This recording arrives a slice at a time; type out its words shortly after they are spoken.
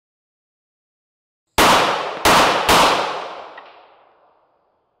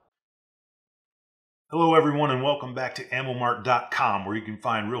Hello everyone and welcome back to AmmoMart.com, where you can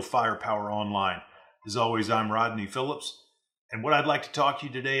find real firepower online. As always, I'm Rodney Phillips, and what I'd like to talk to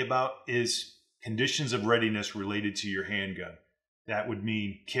you today about is conditions of readiness related to your handgun. That would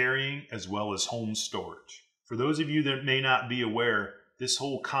mean carrying as well as home storage. For those of you that may not be aware, this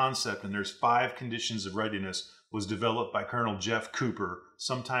whole concept, and there's 5 conditions of readiness, was developed by Colonel Jeff Cooper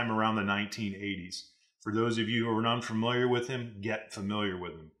sometime around the 1980s. For those of you who are unfamiliar with him, get familiar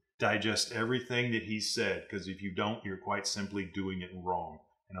with him. Digest everything that he said, because if you don't, you're quite simply doing it wrong.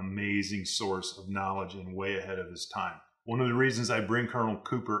 An amazing source of knowledge and way ahead of his time. One of the reasons I bring Colonel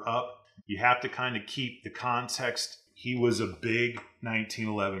Cooper up, you have to kind of keep the context. He was a big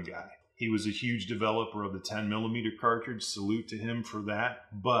 1911 guy. He was a huge developer of the 10mm cartridge. Salute to him for that.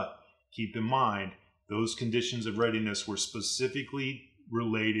 But keep in mind, those conditions of readiness were specifically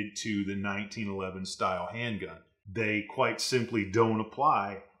related to the 1911 style handgun. They quite simply don't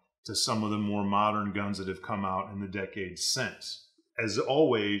apply to some of the more modern guns that have come out in the decades since. As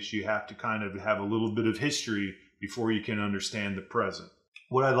always, you have to kind of have a little bit of history before you can understand the present.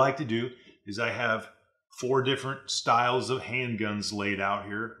 What I'd like to do is I have 4 different styles of handguns laid out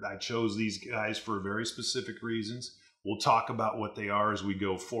here. I chose these guys for very specific reasons. We'll talk about what they are as we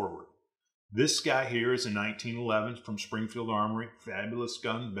go forward. This guy here is a 1911 from Springfield Armory. Fabulous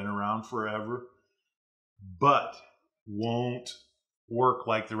gun, been around forever, but won't work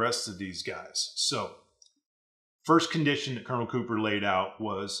like the rest of these guys. So, first condition that Colonel Cooper laid out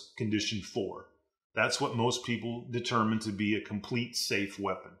was condition 4. That's what most people determine to be a complete safe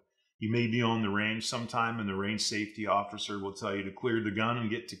weapon. You may be on the range sometime and the range safety officer will tell you to clear the gun and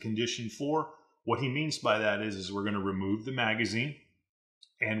get to condition 4. What he means by that is we're going to remove the magazine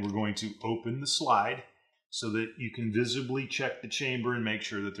and we're going to open the slide so that you can visibly check the chamber and make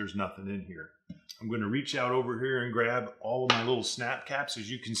sure that there's nothing in here. I'm going to reach out over here and grab all of my little snap caps, as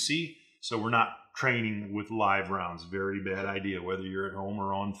you can see, so we're not training with live rounds. Very bad idea, whether you're at home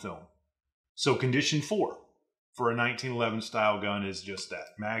or on film. So condition 4 for a 1911 style gun is just that.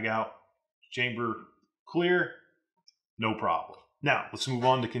 Mag out, chamber clear, no problem. Now, let's move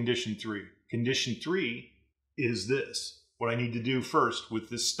on to condition 3. Condition 3 is this. What I need to do first with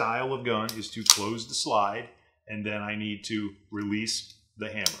this style of gun is to close the slide, and then I need to release the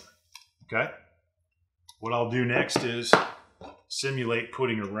hammer. Okay? What I'll do next is simulate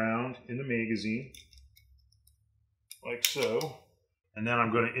putting a round in the magazine, like so, and then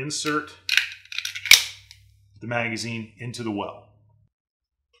I'm going to insert the magazine into the well.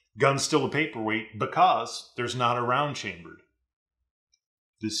 Gun's still a paperweight because there's not a round chambered.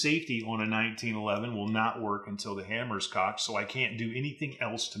 The safety on a 1911 will not work until the hammer's cocked, so I can't do anything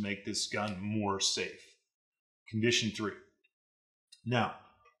else to make this gun more safe. Condition 3. Now,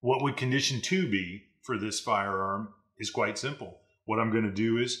 what would condition 2 be for this firearm is quite simple. What I'm going to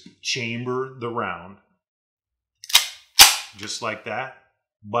do is chamber the round, just like that,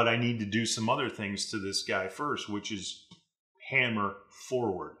 but I need to do some other things to this guy first, which is hammer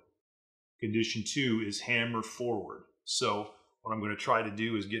forward. Condition 2 is hammer forward. So what I'm going to try to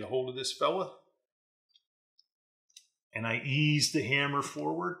do is get a hold of this fella, and I ease the hammer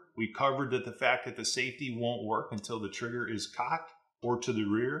forward. We covered that the fact that the safety won't work until the trigger is cocked or to the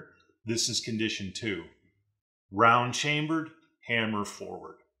rear. This is condition 2. Round chambered, hammer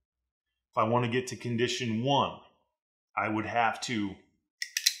forward. If I want to get to condition 1, I would have to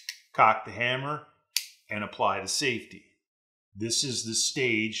cock the hammer and apply the safety. This is the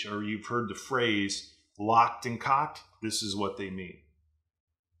stage, or you've heard the phrase, locked and cocked. This is what they mean.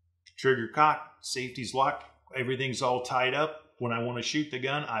 Trigger cocked, safety's locked, everything's all tied up. When I want to shoot the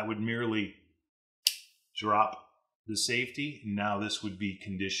gun, I would merely drop the safety. Now this would be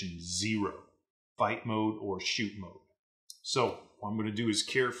condition 0, fight mode or shoot mode. So what I'm going to do is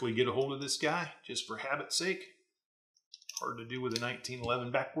carefully get a hold of this guy, just for habit's sake. Hard to do with a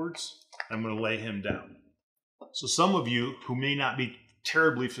 1911 backwards. I'm going to lay him down. So some of you who may not be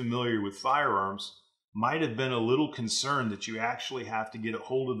terribly familiar with firearms might have been a little concerned that you actually have to get a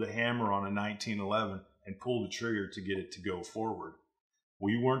hold of the hammer on a 1911 and pull the trigger to get it to go forward.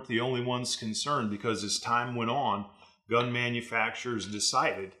 We weren't the only ones concerned, because as time went on, gun manufacturers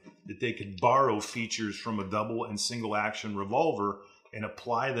decided that they could borrow features from a double and single action revolver and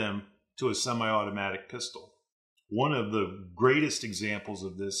apply them to a semi-automatic pistol. One of the greatest examples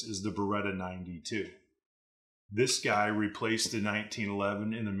of this is the Beretta 92. This guy replaced the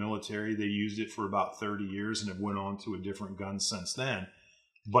 1911 in the military. They used it for about 30 years and have went on to a different gun since then.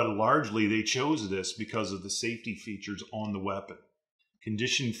 But largely they chose this because of the safety features on the weapon.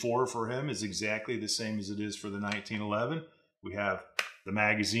 Condition 4 for him is exactly the same as it is for the 1911. We have the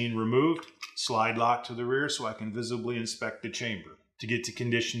magazine removed, slide lock to the rear so I can visibly inspect the chamber. To get to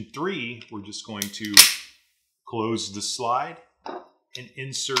condition 3, we're just going to close the slide and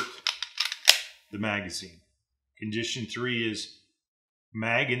insert the magazine. Condition 3 is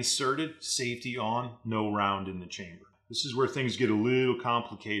mag inserted, safety on, no round in the chamber. This is where things get a little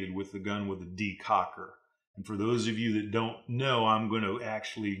complicated with the gun with a decocker. And for those of you that don't know, I'm going to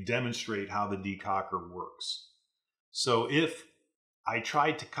actually demonstrate how the decocker works. So if I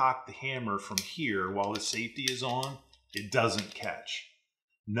tried to cock the hammer from here while the safety is on, it doesn't catch.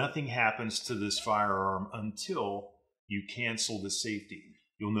 Nothing happens to this firearm until you cancel the safety.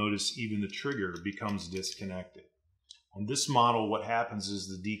 You'll notice even the trigger becomes disconnected. On this model, what happens is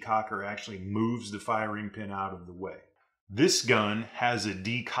the decocker actually moves the firing pin out of the way. This gun has a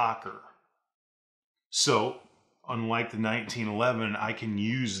decocker. So, unlike the 1911, I can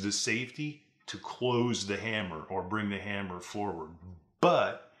use the safety to close the hammer or bring the hammer forward.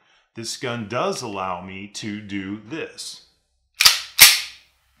 But this gun does allow me to do this.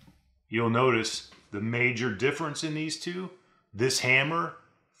 You'll notice the major difference in these two. This hammer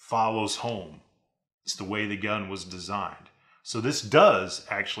follows home. It's the way the gun was designed. So this does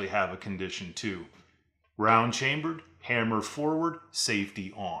actually have a condition 2. Round chambered, hammer forward,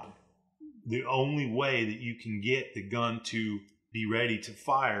 safety on. The only way that you can get the gun to be ready to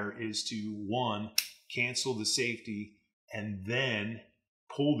fire is to, 1, cancel the safety and then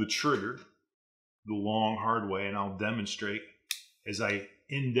pull the trigger the long, hard way. And I'll demonstrate as I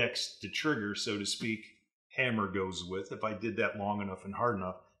index the trigger, so to speak, hammer goes with. If I did that long enough and hard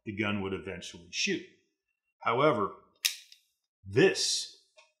enough, the gun would eventually shoot. However, this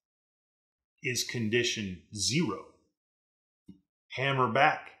is condition 0. Hammer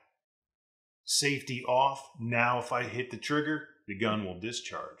back, safety off. Now if I hit the trigger, the gun will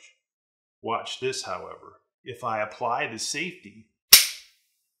discharge. Watch this, however. If I apply the safety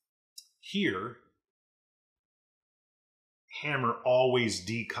here, hammer always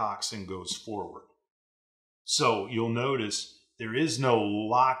decocks and goes forward. So you'll notice there is no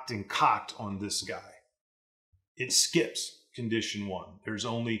locked and cocked on this guy. It skips condition 1. There's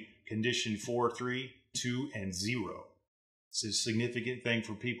only condition 4, 3, 2, and 0. It's a significant thing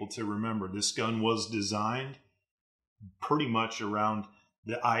for people to remember. This gun was designed pretty much around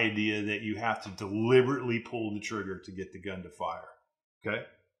the idea that you have to deliberately pull the trigger to get the gun to fire. Okay?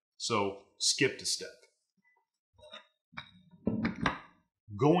 So skip a step.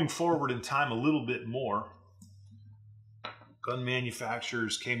 Going forward in time a little bit more, gun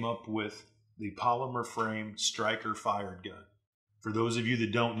manufacturers came up with the polymer frame striker fired gun. For those of you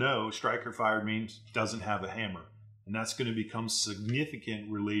that don't know, striker fired means it doesn't have a hammer. And that's going to become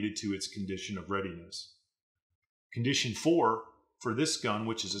significant related to its condition of readiness. Condition 4 for this gun,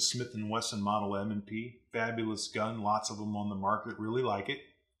 which is a Smith & Wesson Model M&P, fabulous gun, lots of them on the market, really like it.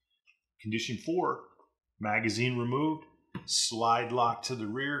 Condition 4, magazine removed, slide lock to the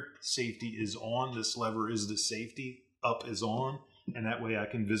rear, safety is on. This lever is the safety, up is on, and that way I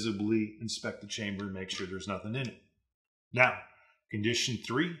can visibly inspect the chamber and make sure there's nothing in it. Now, condition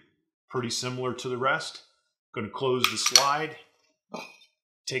 3, pretty similar to the rest. Going to close the slide,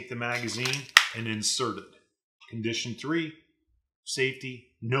 take the magazine, and insert it. Condition 3,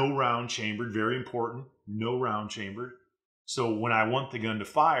 safety, no round chambered, very important, no round chambered. So when I want the gun to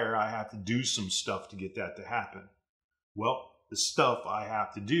fire, I have to do some stuff to get that to happen. Well, the stuff I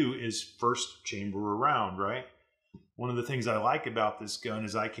have to do is first chamber a round, right? One of the things I like about this gun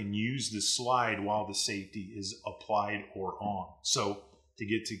is I can use the slide while the safety is applied or on. So to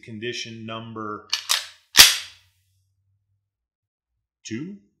get to condition number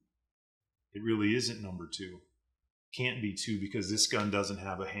 2, it really isn't number 2. Can't be 2 because this gun doesn't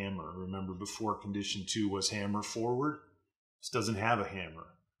have a hammer. Remember, before condition 2 was hammer forward. This doesn't have a hammer.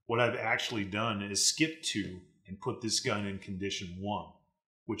 What I've actually done is skip 2 and put this gun in condition 1,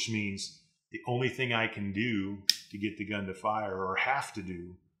 which means the only thing I can do to get the gun to fire, or have to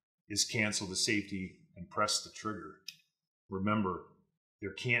do, is cancel the safety and press the trigger. Remember,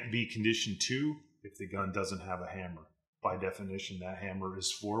 there can't be condition 2 if the gun doesn't have a hammer. By definition, that hammer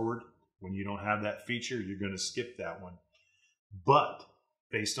is forward. When you don't have that feature, you're going to skip that one. But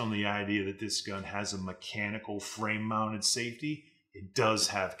based on the idea that this gun has a mechanical frame-mounted safety, it does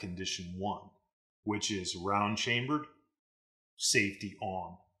have condition 1, which is round chambered, safety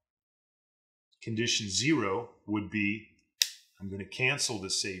on. Condition 0 would be, I'm going to cancel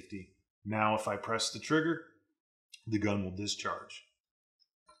the safety. Now if I press the trigger, the gun will discharge.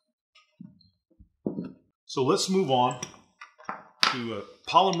 So let's move on to a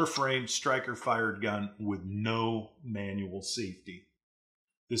polymer frame striker fired gun with no manual safety.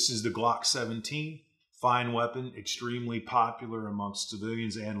 This is the Glock 17, fine weapon, extremely popular amongst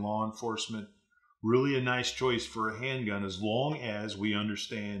civilians and law enforcement. Really a nice choice for a handgun as long as we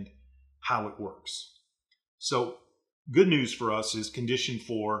understand how it works. So good news for us is condition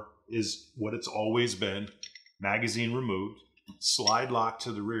 4 is what it's always been. Magazine removed, slide lock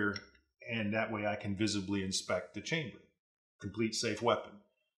to the rear, and that way I can visibly inspect the chamber. Complete safe weapon.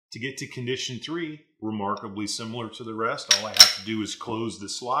 To get to condition 3, remarkably similar to the rest, all I have to do is close the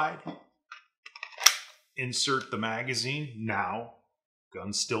slide, insert the magazine. Now,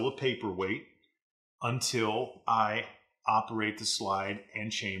 gun's still a paperweight until I operate the slide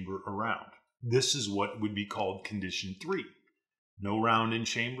and chamber around. This is what would be called condition 3. No round in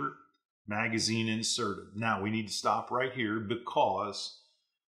chamber, magazine inserted. Now we need to stop right here because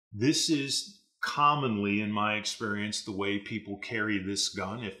this is commonly, in my experience, the way people carry this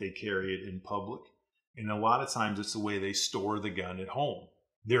gun if they carry it in public. And a lot of times it's the way they store the gun at home.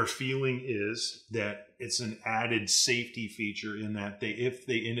 Their feeling is that it's an added safety feature in that if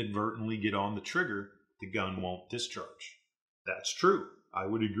they inadvertently get on the trigger, the gun won't discharge. That's true. I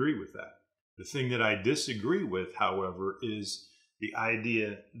would agree with that. The thing that I disagree with, however, is the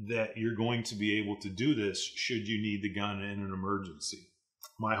idea that you're going to be able to do this should you need the gun in an emergency.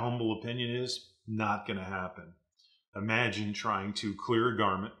 My humble opinion is not going to happen. Imagine trying to clear a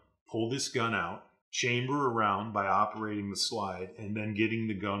garment, pull this gun out, chamber around by operating the slide, and then getting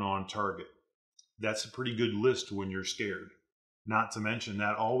the gun on target. That's a pretty good list when you're scared. Not to mention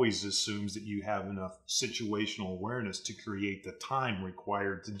that always assumes that you have enough situational awareness to create the time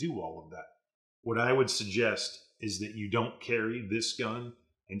required to do all of that. What I would suggest is that you don't carry this gun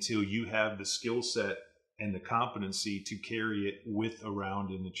until you have the skill set and the competency to carry it with a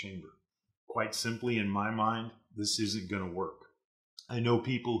round in the chamber. Quite simply, in my mind, this isn't going to work. I know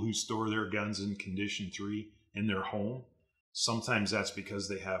people who store their guns in condition 3 in their home. Sometimes that's because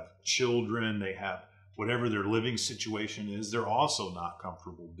they have children, they have whatever their living situation is. They're also not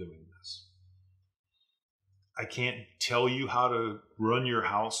comfortable doing this. I can't tell you how to run your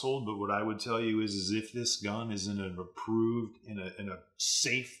household, but what I would tell you is if this gun is in an approved, in a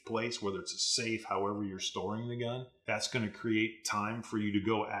safe place, whether it's a safe, however you're storing the gun, that's going to create time for you to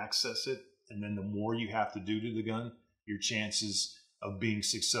go access it. And then the more you have to do to the gun, your chances of being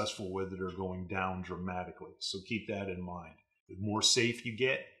successful with it are going down dramatically. So keep that in mind. The more safe you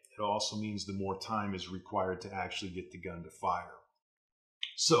get, it also means the more time is required to actually get the gun to fire.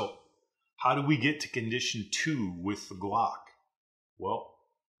 So, how do we get to condition 2 with the Glock? Well,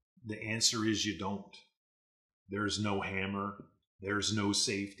 the answer is you don't. There's no hammer. There's no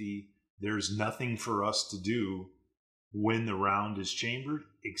safety. There's nothing for us to do when the round is chambered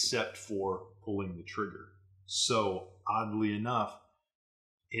except for pulling the trigger. So, oddly enough,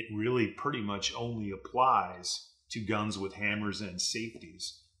 it really pretty much only applies to guns with hammers and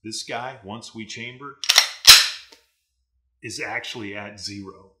safeties. This guy, once we chamber, is actually at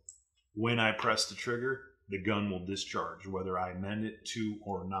 0. When I press the trigger, the gun will discharge, whether I meant it to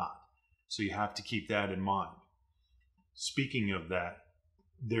or not. So you have to keep that in mind. Speaking of that,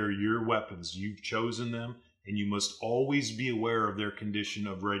 they're your weapons. You've chosen them, and you must always be aware of their condition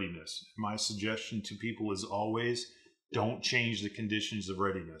of readiness. My suggestion to people is always don't change the conditions of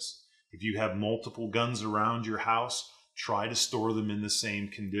readiness. If you have multiple guns around your house, try to store them in the same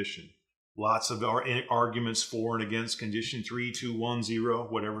condition. Lots of arguments for and against condition 3, 2, 1, 0,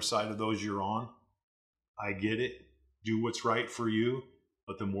 whatever side of those you're on. I get it. Do what's right for you,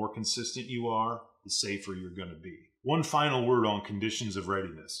 but the more consistent you are, the safer you're going to be. One final word on conditions of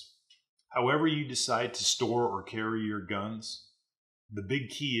readiness. However you decide to store or carry your guns, the big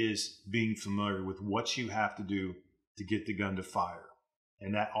key is being familiar with what you have to do to get the gun to fire.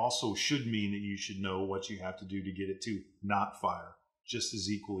 And that also should mean that you should know what you have to do to get it to not fire, just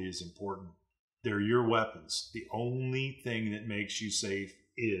as equally as important. They're your weapons. The only thing that makes you safe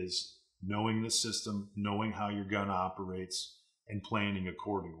is knowing the system, knowing how your gun operates, and planning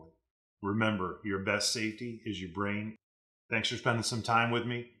accordingly. Remember, your best safety is your brain. Thanks for spending some time with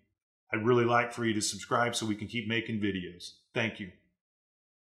me. I'd really like for you to subscribe so we can keep making videos. Thank you.